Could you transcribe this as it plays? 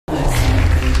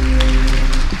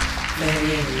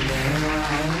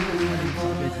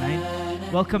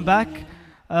Welcome back.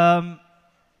 Um,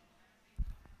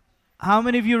 how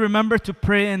many of you remember to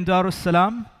pray in Darus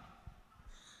Salam?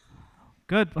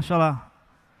 Good, mashallah.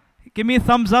 Give me a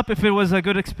thumbs up if it was a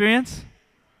good experience.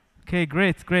 Okay,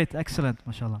 great, great, excellent,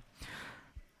 mashallah.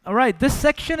 All right, this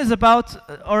section is about,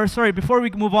 before we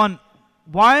move on,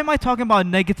 why am I talking about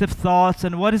negative thoughts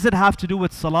and what does it have to do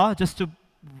with salah? Just to,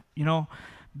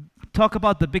 talk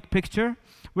about the big picture.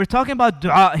 We're talking about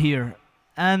dua here.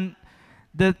 And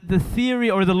the theory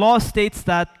or the law states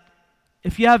that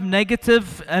if you have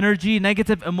negative energy,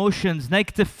 negative emotions,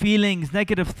 negative feelings,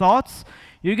 negative thoughts,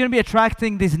 you're going to be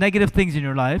attracting these negative things in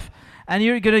your life. And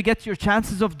you're going to get your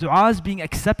chances of du'as being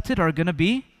accepted are going to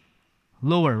be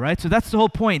lower, right? So that's the whole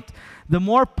point. The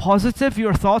more positive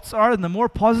your thoughts are and the more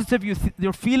positive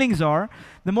your feelings are,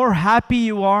 the more happy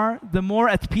you are, the more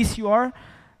at peace you are,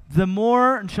 the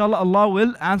more, inshallah, Allah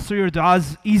will answer your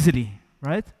du'as easily,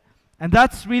 right? And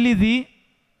that's really the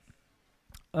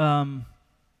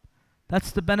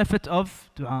benefit of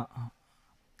du'a.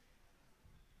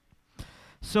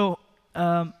 So,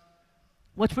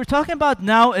 what we're talking about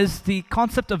now is the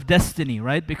concept of destiny,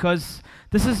 right? Because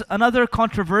this is another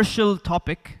controversial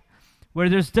topic where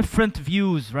there's different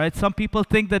views, right? Some people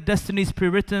think that destiny is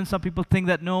pre-written. Some people think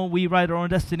that, no, we write our own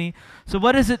destiny. So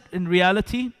what is it in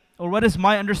reality? Or what is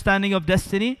my understanding of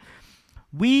destiny?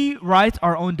 We write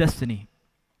our own destiny.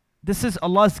 This is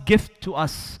Allah's gift to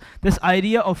us. This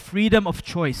idea of freedom of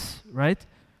choice, right?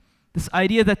 This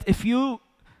idea that if you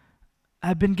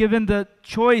have been given the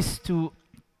choice to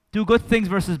do good things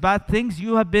versus bad things,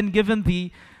 you have been given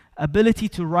the ability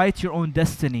to write your own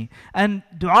destiny. And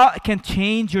dua can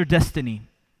change your destiny.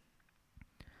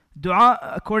 Dua,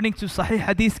 according to Sahih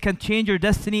Hadith, can change your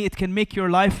destiny. It can make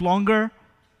your life longer,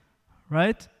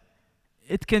 right?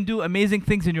 It can do amazing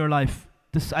things in your life.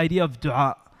 This idea of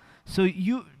dua. So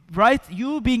you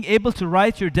being able to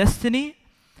write your destiny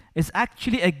is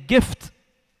actually a gift.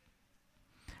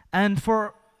 And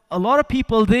for a lot of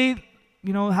people, they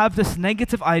have this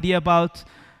negative idea about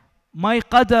my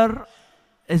qadr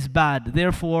is bad,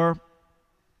 therefore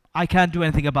I can't do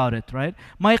anything about it, right?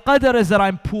 My qadr is that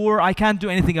I'm poor, I can't do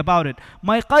anything about it.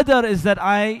 My qadr is that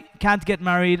I can't get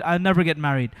married, I'll never get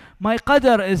married. My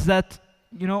qadr is that,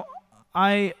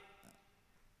 I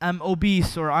am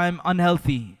obese or I'm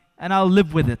unhealthy and I'll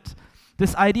live with it.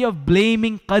 This idea of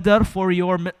blaming qadr for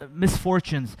your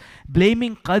misfortunes,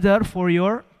 blaming qadr for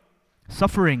your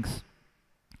sufferings.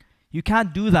 You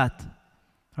can't do that,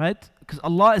 right? Because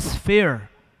Allah is fair.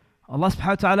 Allah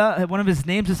subhanahu wa ta'ala, one of His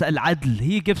names is Al-Adl.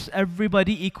 He gives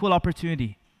everybody equal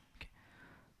opportunity. Okay.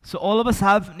 So all of us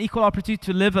have an equal opportunity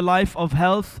to live a life of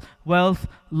health, wealth,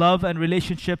 love, and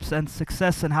relationships, and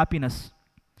success and happiness.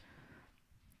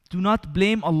 Do not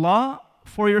blame Allah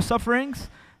for your sufferings.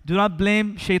 Do not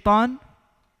blame shaitan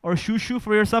or shushu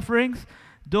for your sufferings.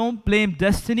 Don't blame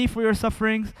destiny for your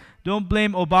sufferings. Don't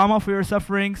blame Obama for your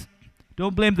sufferings.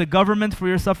 Don't blame the government for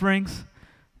your sufferings.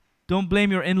 Don't blame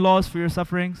your in-laws for your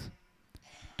sufferings.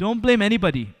 Don't blame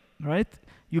anybody, right?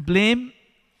 You blame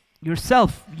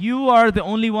yourself. You are the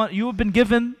only one. You have been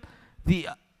given the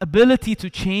ability to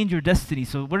change your destiny.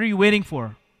 So what are you waiting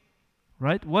for?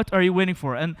 Right? What are you waiting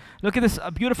for? And look at this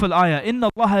beautiful ayah. إِنَّ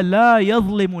اللَّهَ لَا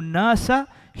يَظْلِمُ النَّاسَ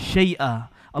شَيْئًا.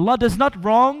 Allah does not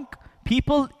wrong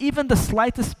people even the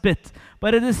slightest bit,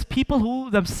 but it is people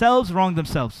who themselves wrong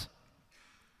themselves.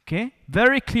 Okay?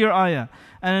 Very clear ayah.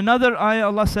 And another ayah,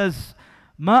 Allah says,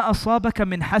 مَا أَصَابَكَ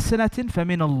مِنْ حَسَنَةٍ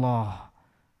فَمِنَ اللَّهِ.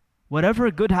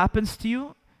 Whatever good happens to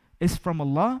you is from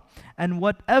Allah. And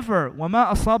whatever,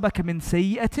 وَمَا أَصَابَكَ مِنْ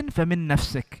سَيِّئَةٍ فَمِنْ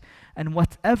نَفْسِكَ. And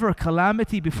whatever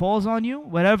calamity befalls on you,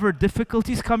 whatever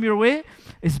difficulties come your way,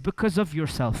 is because of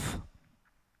yourself.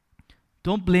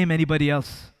 Don't blame anybody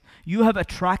else. You have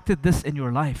attracted this in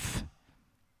your life.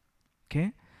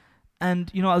 Okay? And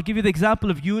I'll give you the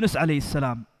example of Yunus alayhi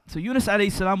salam. So Yunus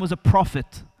alayhi salam was a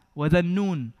prophet,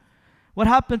 وَذَنُّونَ. What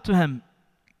happened to him?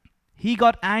 He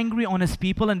got angry on his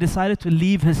people and decided to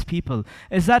leave his people.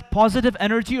 Is that positive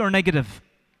energy or negative?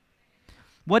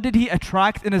 What did he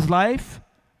attract in his life?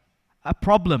 A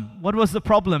problem. What was the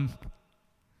problem?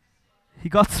 He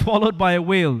got swallowed by a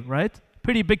whale, right?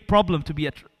 Pretty big problem to be,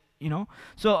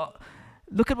 So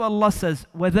look at what Allah says.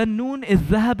 وَذَنُّونَ إِذْ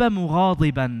ذَهَبَ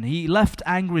مُغَاضِبًا. He left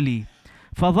angrily.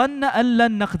 فَظَنَّ أَن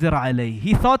لَّن نَّقْدِرَ عَلَيْهِ.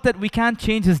 He thought that we can't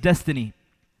change his destiny.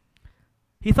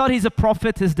 He thought he's a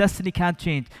prophet, his destiny can't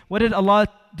change. What did Allah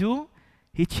do?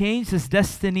 He changed his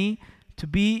destiny to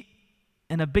be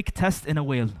in a big test in a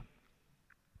whale.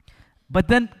 But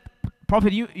then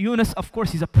Prophet Yunus, of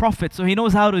course, he's a prophet, so he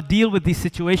knows how to deal with these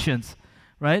situations,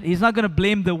 right? He's not going to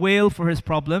blame the whale for his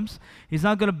problems. He's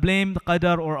not going to blame the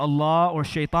qadar or Allah or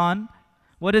shaitan.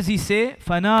 What does he say?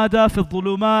 فَنَادَى فِي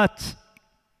الظُّلُمَاتِ.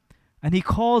 And he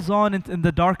calls on in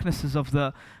the darknesses of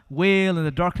the whale, in the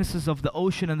darknesses of the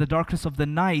ocean, in the darkness of the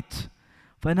night.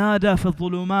 فَنَادَى فِي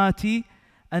الظُّلُمَاتِ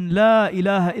أَنْ لَا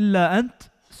إِلَهَ إِلَّا أَنْتَ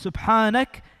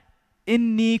سُبْحَانَكَ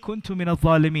إِنِّي كُنْتُ مِنَ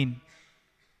الظَّالِمِينَ.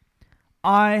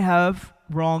 I have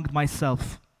wronged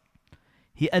myself.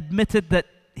 He admitted that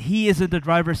he is in the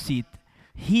driver's seat.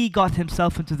 He got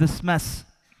himself into this mess.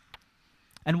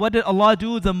 And what did Allah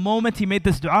do the moment he made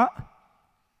this dua?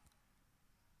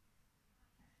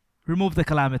 Remove the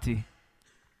calamity.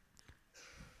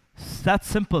 It's that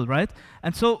simple, right?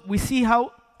 And so we see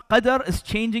how qadr is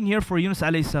changing here for Yunus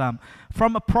alayhi salam.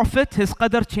 From a prophet, his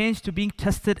qadr changed to being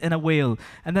tested in a whale.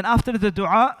 And then after the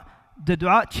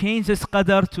dua changed his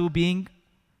qadr to being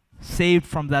saved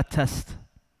from that test,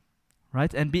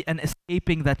 right? And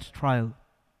escaping that trial.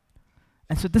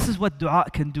 And so this is what dua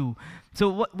can do.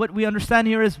 So what we understand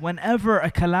here is whenever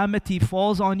a calamity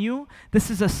falls on you, this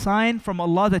is a sign from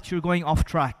Allah that you're going off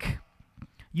track.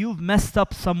 You've messed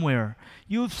up somewhere.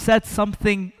 You've said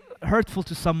something hurtful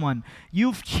to someone.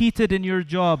 You've cheated in your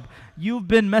job. You've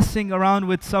been messing around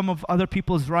with some of other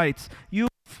people's rights. You've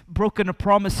broken a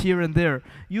promise here and there.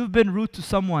 You've been rude to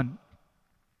someone.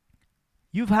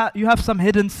 You have some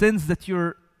hidden sins that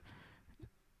you're,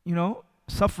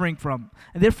 suffering from.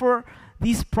 And therefore,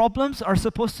 these problems are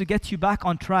supposed to get you back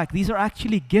on track. These are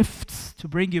actually gifts to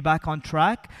bring you back on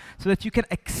track so that you can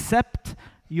accept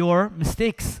your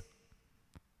mistakes.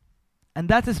 And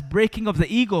that is breaking of the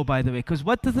ego, by the way. Because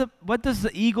what does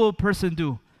the ego person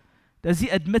do? Does he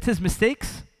admit his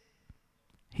mistakes?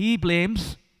 He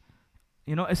blames,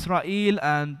 Israel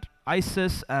and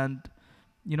ISIS and,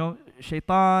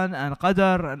 shaitan and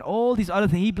qadar and all these other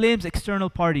things. He blames external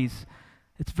parties.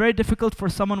 It's very difficult for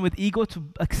someone with ego to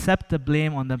accept the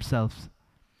blame on themselves.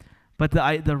 But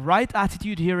the right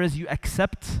attitude here is you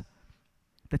accept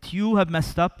that you have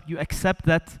messed up. You accept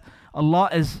that Allah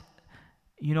is,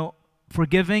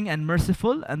 forgiving and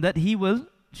merciful, and that He will,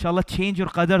 inshallah, change your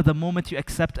qadr the moment you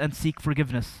accept and seek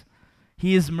forgiveness.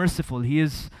 He is merciful. He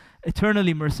is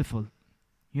eternally merciful.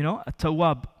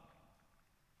 At-Tawwab.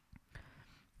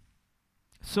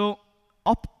 So,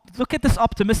 look at this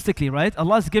optimistically, right?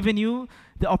 Allah has given you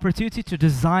the opportunity to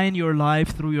design your life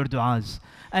through your du'as.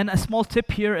 And a small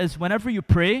tip here is whenever you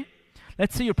pray,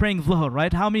 let's say you're praying dhuhr,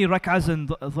 right? How many rak'ahs in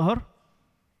dhuhr?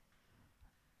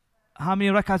 How many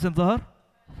rak'ahs in dhuhr?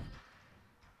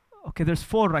 Okay, there's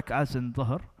 4 rak'ahs in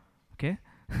dhuhr. Okay?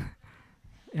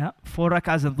 Yeah, 4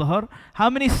 rak'ahs in dhuhr. How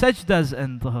many sajdas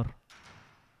in dhuhr?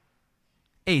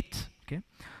 8. Okay?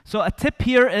 So a tip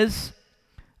here is,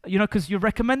 because you're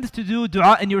recommended to do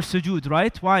dua in your sujood,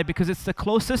 right? Why? Because it's the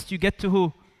closest you get to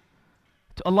who?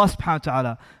 To Allah subhanahu wa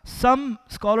ta'ala. Some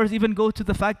scholars even go to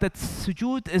the fact that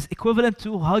sujood is equivalent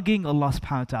to hugging Allah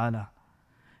subhanahu wa ta'ala.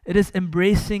 It is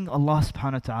embracing Allah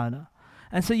subhanahu wa ta'ala.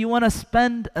 And so you want to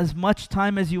spend as much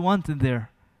time as you want in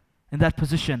there, in that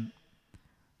position.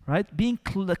 Right? Being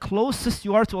the closest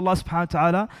you are to Allah subhanahu wa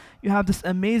ta'ala, you have this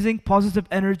amazing positive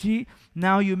energy.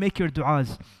 Now you make your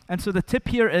du'as. And so the tip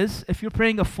here is, if you're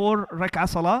praying a 4 rak'ah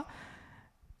salah,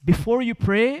 before you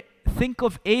pray, think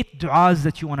of 8 du'as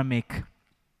that you want to make.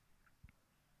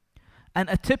 And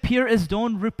a tip here is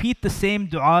don't repeat the same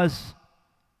du'as.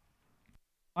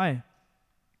 Why?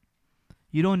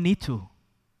 You don't need to.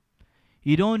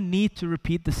 You don't need to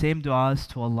repeat the same du'as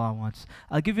to Allah once.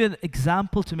 I'll give you an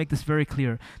example to make this very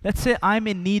clear. Let's say I'm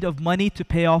in need of money to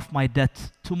pay off my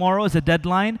debt. Tomorrow is a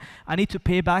deadline. I need to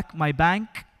pay back my bank,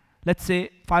 let's say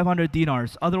 500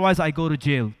 dinars. Otherwise, I go to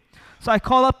jail. So I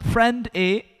call up friend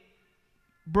A.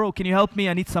 Bro, can you help me?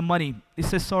 I need some money. He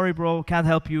says, sorry, bro, can't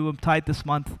help you. I'm tight this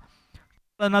month.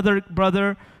 Another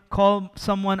brother, call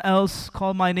someone else,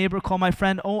 call my neighbor, call my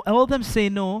friend. All of them say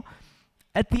no.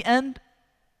 At the end,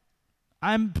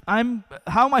 how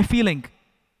am I feeling?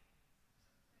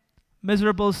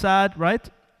 Miserable, sad, right?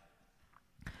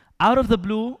 Out of the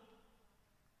blue,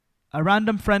 a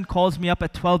random friend calls me up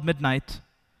at 12 midnight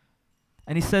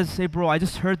and he says, hey bro, I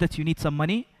just heard that you need some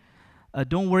money.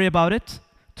 Don't worry about it.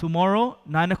 Tomorrow,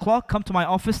 9 o'clock, come to my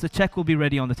office, the check will be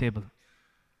ready on the table.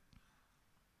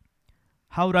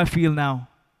 How would I feel now?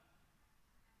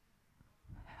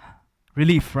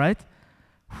 Relief, right?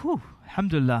 Whew,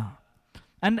 alhamdulillah.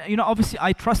 And obviously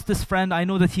I trust this friend. I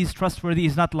know that he's trustworthy.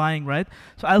 He's not lying, right?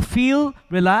 So I'll feel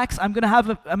relaxed. Am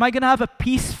I gonna have a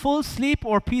peaceful sleep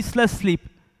or peaceless sleep?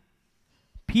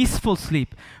 Peaceful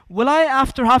sleep. Will I,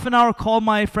 after half an hour, call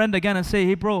my friend again and say,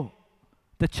 hey bro,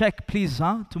 the check please,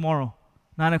 tomorrow,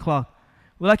 9 o'clock.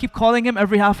 Will I keep calling him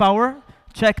every half hour?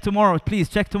 Check tomorrow, please,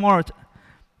 check tomorrow.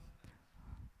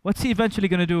 What's he eventually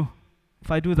gonna do if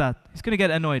I do that? He's gonna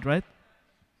get annoyed, right?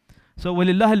 So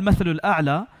وَلِلَّهِ الْمَثَلُ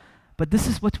الْأَعْلَى. But this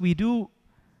is what we do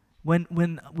when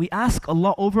we ask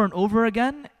Allah over and over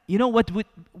again. You know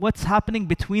what's happening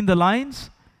between the lines?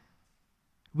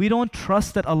 We don't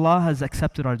trust that Allah has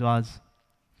accepted our du'as.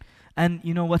 And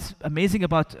you know what's amazing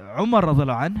about Umar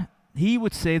radiallahu anh? He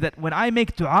would say that when I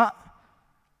make du'a,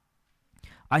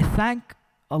 I thank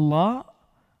Allah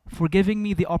for giving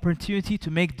me the opportunity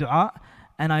to make du'a,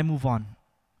 and I move on.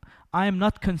 I am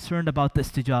not concerned about the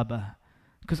istijabah,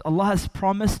 because Allah has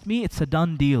promised me it's a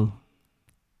done deal.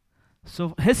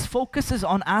 So his focus is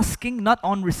on asking, not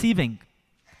on receiving.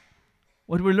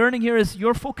 What we're learning here is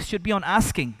your focus should be on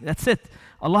asking. That's it.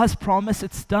 Allah has promised,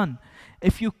 it's done.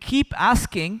 If you keep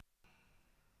asking,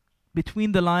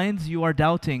 between the lines you are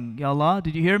doubting. Ya Allah,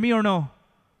 did you hear me or no?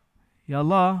 Ya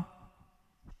Allah,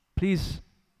 please,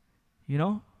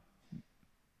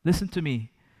 listen to me.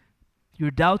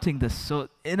 You're doubting this. So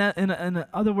in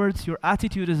other words, your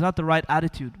attitude is not the right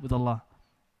attitude with Allah.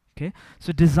 Okay?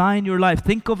 So design your life.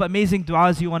 Think of amazing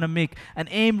du'as you want to make and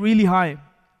aim really high.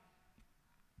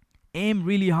 Aim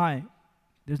really high.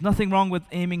 There's nothing wrong with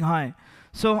aiming high.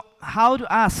 So how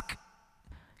to ask?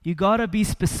 You gotta be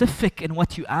specific in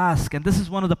what you ask. And this is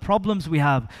one of the problems we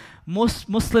have. Most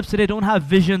Muslims today don't have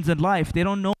visions in life. They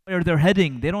don't know where they're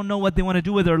heading. They don't know what they want to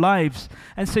do with their lives.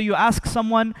 And so you ask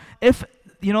someone, if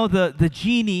the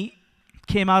genie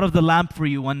came out of the lamp for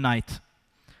you one night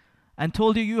and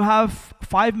told you you have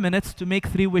 5 minutes to make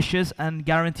 3 wishes and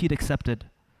guaranteed accepted.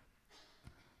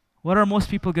 What are most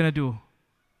people gonna do?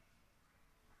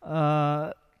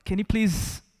 Can you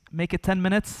please make it 10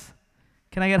 minutes?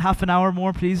 Can I get half an hour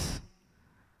more, please?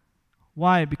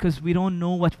 Why? Because we don't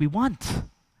know what we want.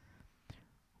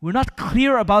 We're not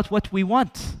clear about what we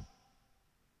want.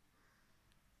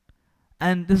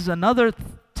 And this is another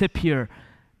tip here.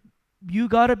 You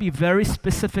gotta be very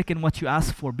specific in what you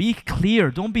ask for. Be clear,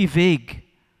 don't be vague.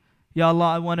 Ya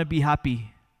Allah, I wanna be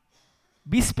happy.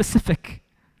 Be specific.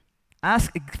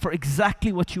 Ask for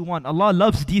exactly what you want. Allah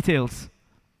loves details.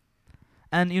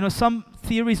 And some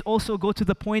theories also go to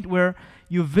the point where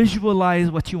you visualize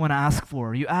what you want to ask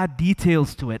for. You add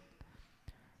details to it.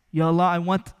 Ya Allah, I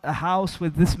want a house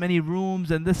with this many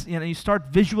rooms and this, you start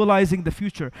visualizing the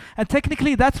future. And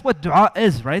technically that's what dua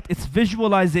is, right? It's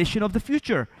visualization of the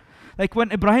future. Like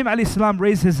when Ibrahim alayhi salam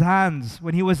raised his hands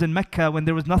when he was in Mecca, when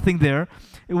there was nothing there,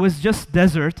 it was just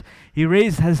desert. He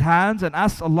raised his hands and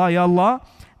asked Allah, Ya Allah,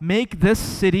 make this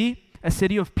city a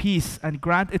city of peace and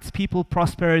grant its people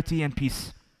prosperity and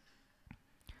peace.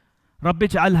 رَبِّ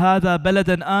اجْعَلْ هَذَا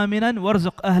بَلَدًا آمِنًا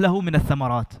وَارْزُقْ أَهْلَهُ مِنَ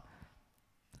الثَّمَرَاتِ.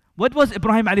 What was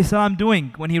Ibrahim alayhi salam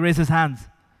doing when he raised his hands?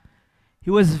 He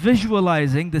was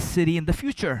visualizing the city in the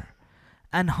future.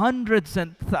 And hundreds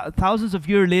and thousands of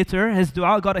years later, his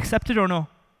dua got accepted or no?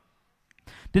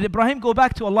 Did Ibrahim go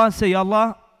back to Allah and say, Ya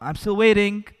Allah, I'm still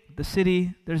waiting. The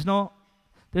city, there's no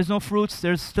fruits,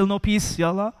 there's still no peace, Ya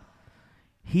Allah.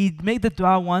 He made the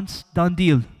dua once, done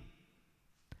deal.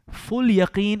 Full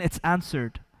yaqeen, it's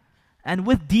answered. And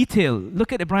with detail,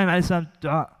 look at Ibrahim alayhi salam's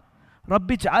dua. رَبِّ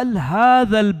اجْعَلْ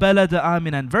هَذَا الْبَلَدَ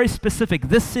آمِنًا. Very specific,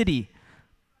 this city.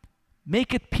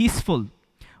 Make it peaceful.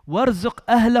 وَارْزُقْ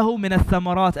أَهْلَهُ مِنَ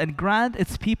الثَّمَرَاتِ. And grant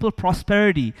its people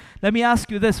prosperity. Let me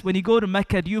ask you this, when you go to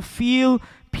Mecca, do you feel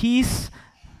peace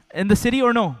in the city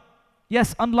or no?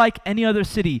 Yes, unlike any other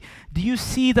city. Do you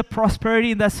see the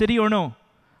prosperity in that city or no?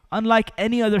 Unlike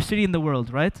any other city in the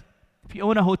world, right? If you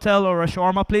own a hotel or a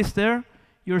shawarma place there,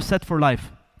 you're set for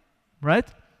life, right?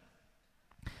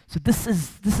 So this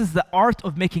is the art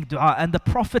of making dua, and the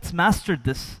prophets mastered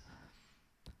this.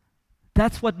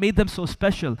 That's what made them so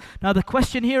special. Now the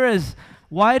question here is,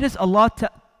 why does Allah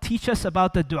teach us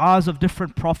about the du'as of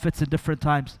different prophets in different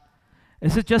times?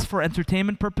 Is it just for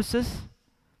entertainment purposes?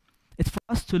 It's for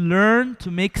us to learn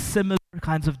to make similar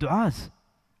kinds of du'as.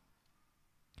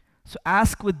 So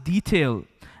ask with detail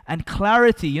and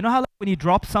clarity. You know how when you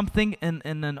drop something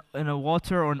in a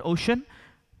water or an ocean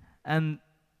and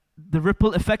the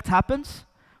ripple effect happens?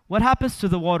 What happens to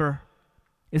the water?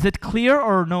 Is it clear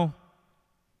or no?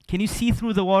 Can you see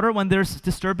through the water when there's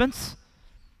disturbance?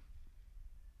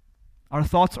 Our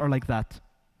thoughts are like that.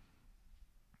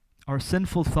 Our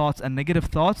sinful thoughts and negative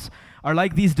thoughts are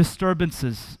like these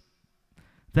disturbances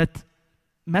that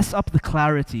mess up the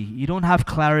clarity. You don't have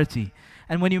clarity.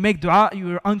 And when you make dua,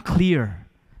 you're unclear.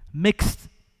 Mixed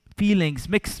feelings,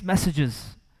 mixed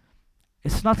messages.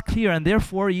 It's not clear, and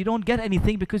therefore you don't get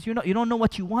anything because you don't know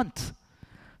what you want.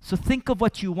 So think of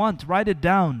what you want, write it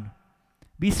down.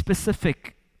 Be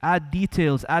specific, add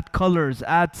details, add colors,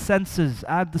 add senses,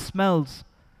 add the smells.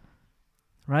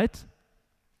 Right?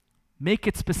 Make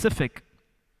it specific.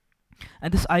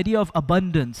 And this idea of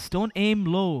abundance, don't aim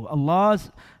low.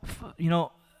 Allah's,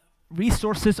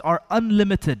 resources are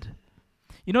unlimited.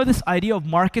 You know this idea of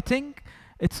marketing?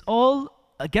 It's all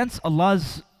against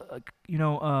Allah's,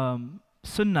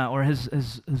 sunnah or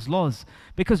his laws.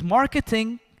 Because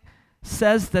marketing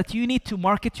says that you need to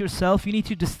market yourself, you need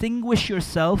to distinguish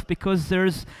yourself because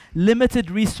there's limited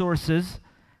resources,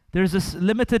 there's this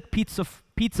limited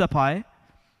pizza pie,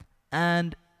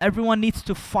 and everyone needs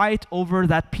to fight over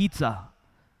that pizza.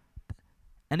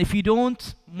 And if you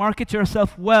don't market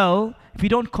yourself well, if you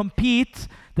don't compete,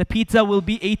 the pizza will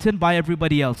be eaten by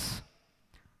everybody else.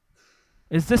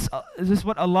 Is this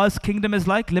what Allah's kingdom is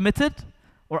like? Limited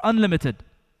or unlimited?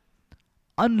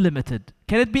 Unlimited.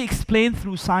 Can it be explained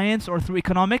through science or through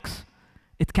economics?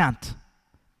 It can't.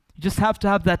 You just have to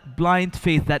have that blind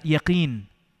faith, that yaqeen.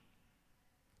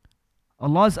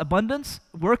 Allah's abundance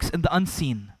works in the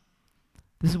unseen.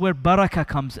 This is where barakah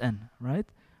comes in, right?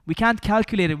 We can't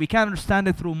calculate it. We can't understand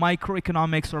it through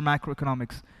microeconomics or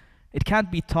macroeconomics. It can't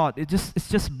be taught. It's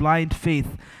just blind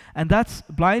faith. And that's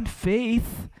blind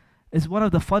faith is one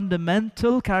of the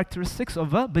fundamental characteristics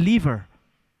of a believer.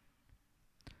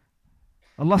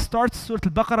 Allah starts Surah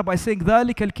Al-Baqarah by saying,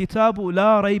 ذَلِكَ الْكِتَابُ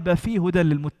لَا رَيْبَ فِيهِ هُدًى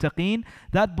لِلْمُتَّقِينَ.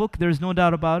 That book, there's no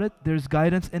doubt about it. There's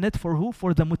guidance in it for who?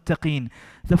 For the muttaqeen.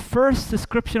 The first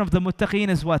description of the muttaqeen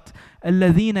is what?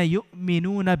 الَّذِينَ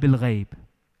يُؤْمِنُونَ بِالْغَيْبِ.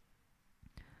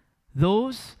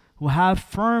 Those who have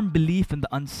firm belief in the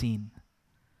unseen.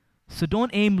 So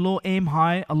don't aim low, aim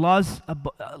high. Allah's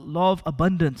law of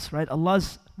abundance, right?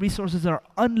 Allah's resources are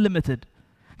unlimited.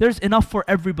 There's enough for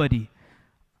everybody.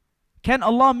 Can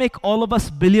Allah make all of us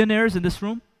billionaires in this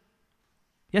room?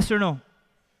 Yes or no?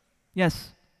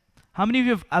 Yes. How many of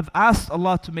you have asked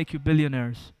Allah to make you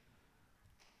billionaires?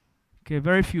 Okay,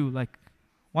 very few, like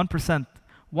 1%.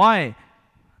 Why?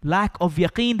 Lack of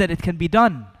yaqeen that it can be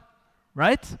done,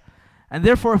 right? And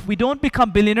therefore, if we don't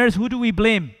become billionaires, who do we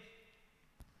blame?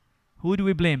 Who do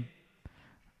we blame?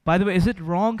 By the way, is it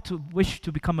wrong to wish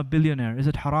to become a billionaire? Is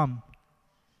it haram?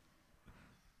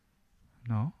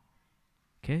 No.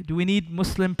 Okay. Do we need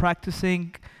Muslim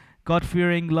practicing,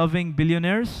 God-fearing, loving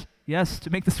billionaires? Yes, to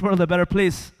make this world a better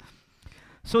place.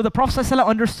 So the Prophet ﷺ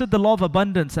understood the law of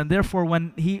abundance, and therefore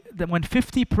when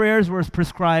 50 prayers were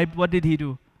prescribed, what did he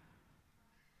do?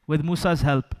 With Musa's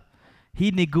help,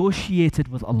 he negotiated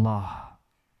with Allah.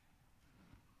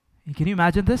 Can you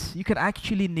imagine this? You can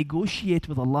actually negotiate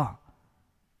with Allah.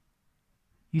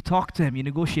 You talk to Him, you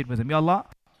negotiate with Him. Ya Allah,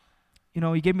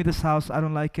 you gave me this house, I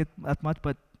don't like it that much,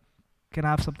 but can I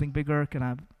have something bigger? Can I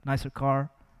have a nicer car?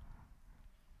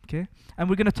 Okay? And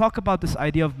we're going to talk about this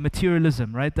idea of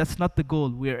materialism, right? That's not the goal.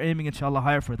 We are aiming, inshallah,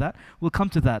 higher for that. We'll come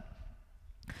to that.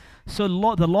 So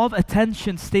the law of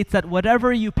attention states that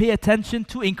whatever you pay attention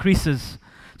to increases.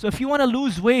 So if you want to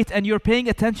lose weight and you're paying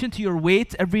attention to your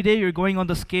weight every day, you're going on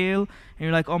the scale and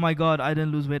you're like, oh my God, I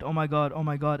didn't lose weight. Oh my God, oh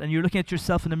my God. And you're looking at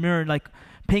yourself in the mirror, like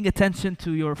paying attention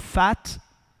to your fat.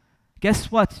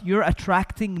 Guess what? You're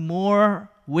attracting more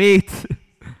weight.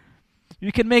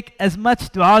 You can make as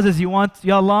much du'as as you want.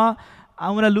 Ya Allah,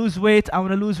 I want to lose weight, I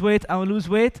want to lose weight, I want to lose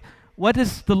weight. What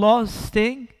is the law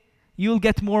saying? You'll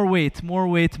get more weight, more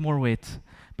weight, more weight.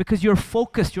 Because you're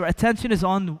focused, your attention is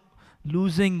on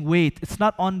losing weight. It's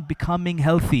not on becoming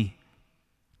healthy.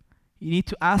 You need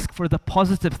to ask for the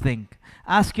positive thing.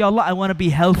 Ask, Ya Allah, I want to be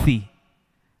healthy.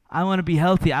 I want to be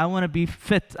healthy. I want to be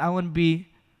fit. I want to be,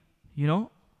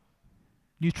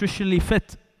 nutritionally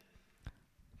fit.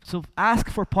 So ask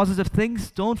for positive things.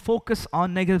 Don't focus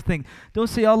on negative things. Don't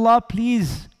say, Allah,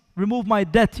 please remove my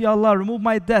debt. Ya Allah, remove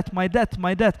my debt, my debt,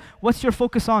 my debt. What's your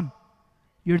focus on?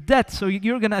 Your debt. So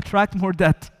you're going to attract more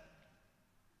debt.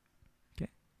 Okay.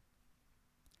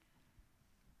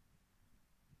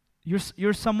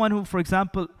 You're someone who, for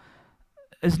example,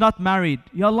 is not married.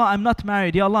 Ya Allah, I'm not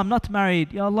married. Ya Allah, I'm not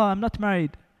married. Ya Allah, I'm not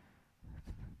married.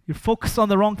 You're focused on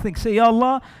the wrong thing. Say, Ya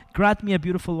Allah, grant me a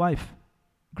beautiful wife.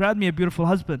 Grant me a beautiful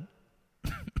husband.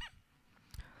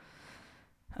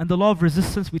 And the law of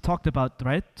resistance we talked about,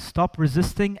 right? Stop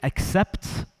resisting, accept,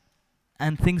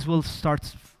 and things will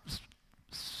start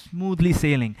smoothly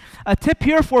sailing. A tip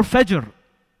here for Fajr.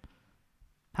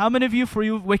 How many of you, for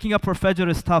you, waking up for Fajr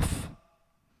is tough?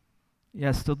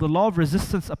 Yes, so the law of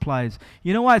resistance applies.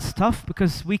 You know why it's tough?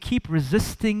 Because we keep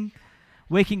resisting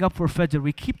waking up for Fajr.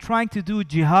 We keep trying to do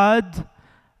jihad,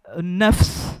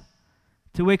 nafs,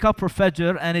 to wake up for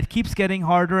Fajr, and it keeps getting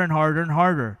harder and harder and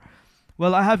harder.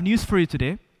 Well, I have news for you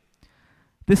today.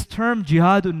 This term,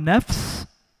 jihadun nafs,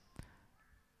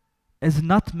 is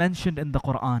not mentioned in the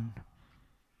Quran.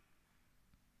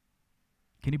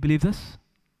 Can you believe this?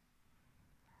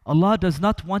 Allah does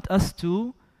not want us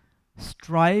to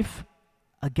strive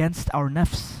against our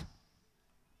nafs.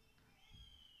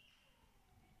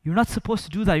 You're not supposed to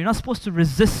do that. You're not supposed to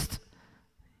resist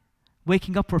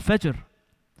waking up for Fajr.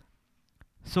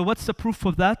 So what's the proof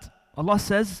of that? Allah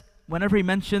says, whenever He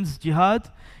mentions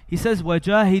jihad, He says,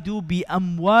 وَجَاهِدُوا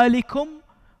بِأَمْوَالِكُمْ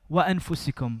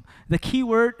وَأَنفُسِكُمْ. The key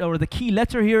word or the key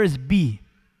letter here is B.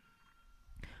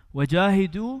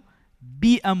 وَجَاهِدُوا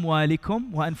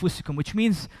بِأَمْوَالِكُمْ وَأَنفُسِكُمْ, which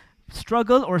means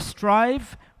struggle or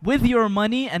strive with your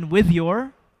money and with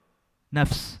your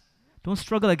nafs. Don't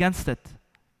struggle against it.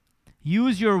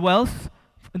 Use your wealth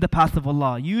in the path of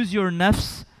Allah. Use your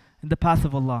nafs in the path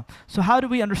of Allah. So how do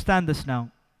we understand this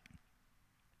now?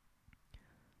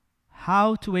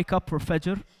 How to wake up for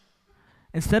Fajr?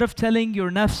 Instead of telling your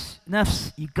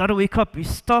nafs, you gotta wake up, you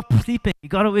stop sleeping, you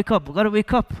gotta wake up, you gotta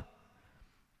wake up.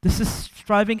 This is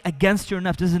striving against your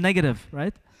nafs. This is negative,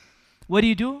 right? What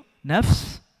do?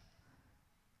 Nafs,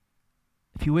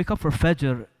 if you wake up for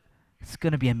Fajr, it's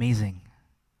gonna be amazing.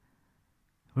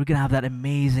 We're going to have that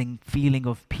amazing feeling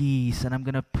of peace, and I'm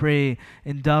going to pray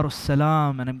in Darus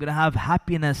Salam, and I'm going to have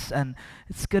happiness, and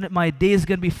my day is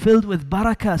going to be filled with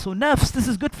barakah. So nafs, this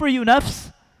is good for you,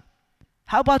 nafs.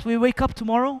 How about we wake up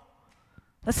tomorrow?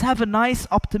 Let's have a nice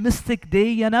optimistic day,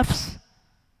 ya nafs.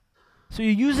 So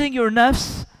you're using your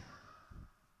nafs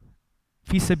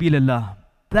fi sabilillah.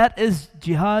 That is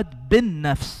jihad bin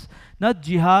nafs, not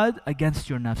jihad against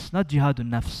your nafs, not jihadun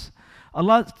nafs.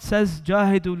 Allah says,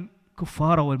 jahidul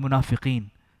kuffara wal munafiqeen.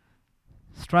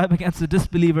 Strive against the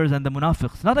disbelievers and the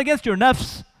munafiqs, not against your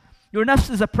nafs. Your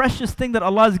nafs is a precious thing that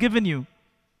Allah has given you.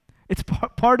 It's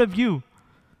part of you.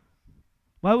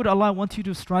 Why would Allah want you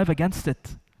to strive against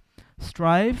it?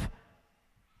 Strive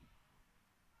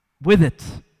with it.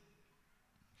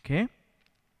 Okay?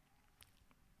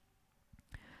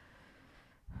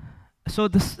 So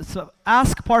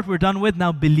ask part we're done with.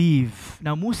 Now believe.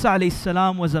 Now Musa alayhi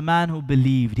salam was a man who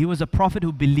believed. He was a prophet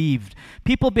who believed.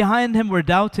 People behind him were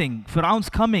doubting. Fir'aun's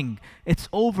coming. It's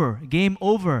over. Game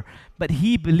over. But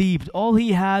he believed. All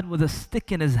he had was a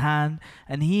stick in his hand,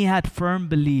 and he had firm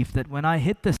belief that when I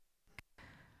hit this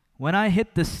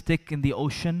stick in the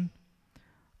ocean,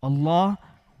 Allah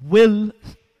will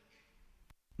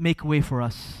make way for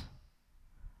us.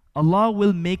 Allah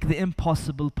will make the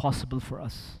impossible possible for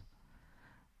us.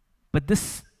 But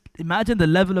this, imagine the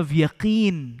level of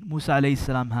yaqeen Musa alayhi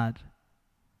salam had.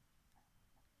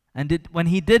 And when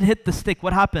he did hit the stick,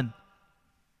 what happened?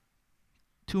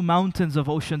 2 mountains of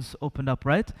oceans opened up,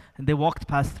 right? And they walked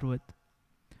past through it.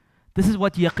 This is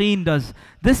what yaqeen does.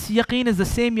 This yaqeen is the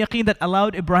same yaqeen that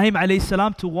allowed Ibrahim alayhi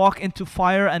salam to walk into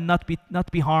fire and not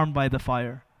be harmed by the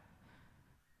fire.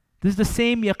 This is the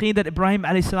same yaqeen that Ibrahim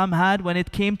alayhi salam had when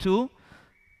it came to,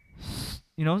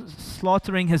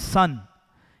 slaughtering his son.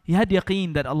 He had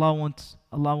yaqeen that Allah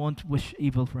won't wish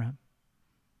evil for him.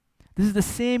 This is the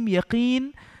same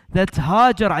yaqeen that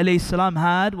Hajar alayhi salam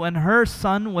had when her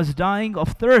son was dying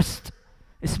of thirst.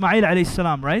 Ismail alayhi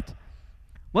salam, right?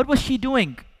 What was she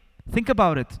doing? Think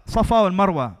about it. Safa and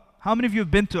Marwa. How many of you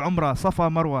have been to Umrah, Safa,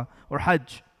 Marwa, or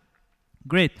Hajj?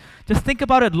 Great. Just think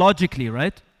about it logically,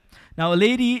 right? Now a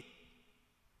lady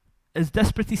is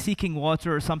desperately seeking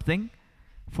water or something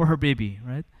for her baby,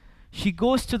 right? She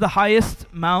goes to the highest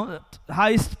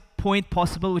point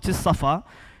possible, which is Safa.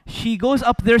 She goes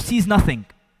up there, sees nothing.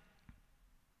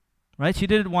 Right? She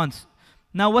did it once.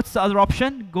 Now what's the other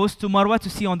option? Goes to Marwa to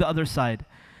see on the other side.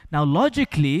 Now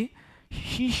logically,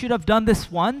 she should have done this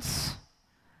once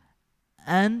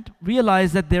and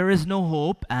realized that there is no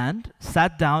hope and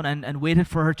sat down and waited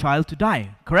for her child to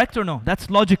die. Correct or no? That's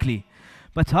logically.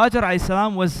 But Hajar alayhi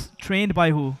salam was trained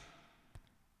by who?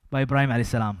 By Ibrahim alayhi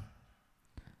salam.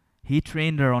 He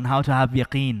trained her on how to have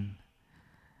yaqeen.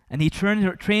 And he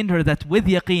trained her that with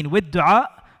yaqeen, with dua,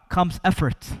 comes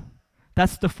effort.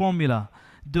 That's the formula.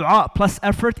 Dua plus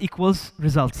effort equals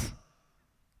results.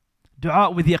 Dua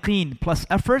with yaqeen plus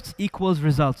effort equals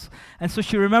results. And so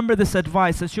she remembered this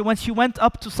advice. And when she went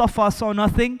up to Safa, saw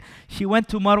nothing. She went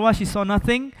to Marwa, she saw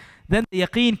nothing. Then the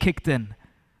yaqeen kicked in.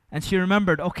 And she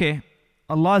remembered, okay,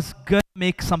 Allah's going to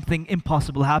make something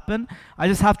impossible happen. I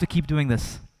just have to keep doing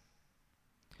this.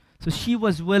 So she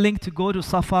was willing to go to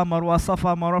Safa,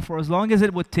 Marwa for as long as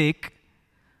it would take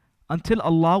until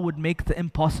Allah would make the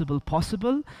impossible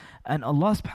possible. And Allah